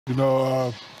You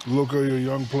know, Luka, you're a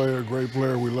young player, great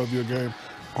player. We love your game.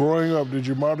 Growing up, did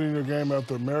you model your game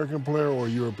after American player or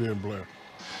European player?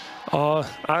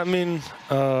 I mean,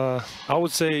 I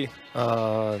would say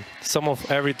some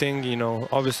of everything. You know,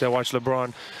 obviously I watched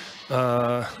LeBron,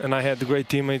 and I had the great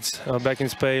teammates back in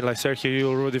Spain, like Sergio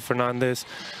Llull, Rudy Fernandez,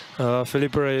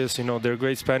 Felipe Reyes. You know, they're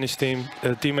great Spanish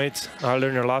teammates. I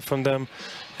learned a lot from them.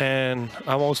 And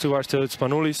I mostly watched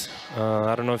Spanoulis.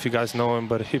 I don't know if you guys know him,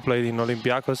 but he played in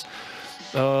Olympiacos.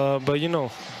 But you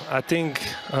know, I think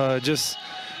just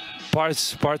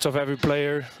parts of every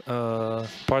player,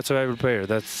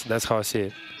 That's how I see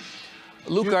it.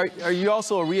 Luka, are you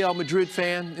also a Real Madrid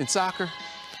fan in soccer?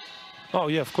 Oh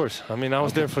yeah, of course. I mean, I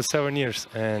was there for 7 years,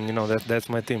 and you know that's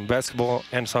my team, basketball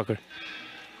and soccer.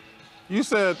 You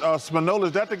said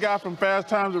Spanoulis, that the guy from Fast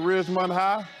Times at Ridgemont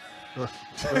High?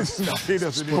 He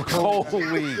doesn't even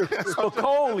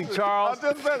Spicoli, Charles.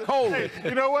 Hey,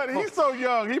 you know what? He's so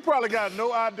young. He probably got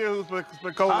no idea who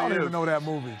Spicoli is. I don't even know that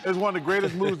movie. It's one of the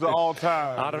greatest movies of all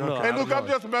time. I don't know. Hey, Luke, I'm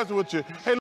just messing with you. Hey,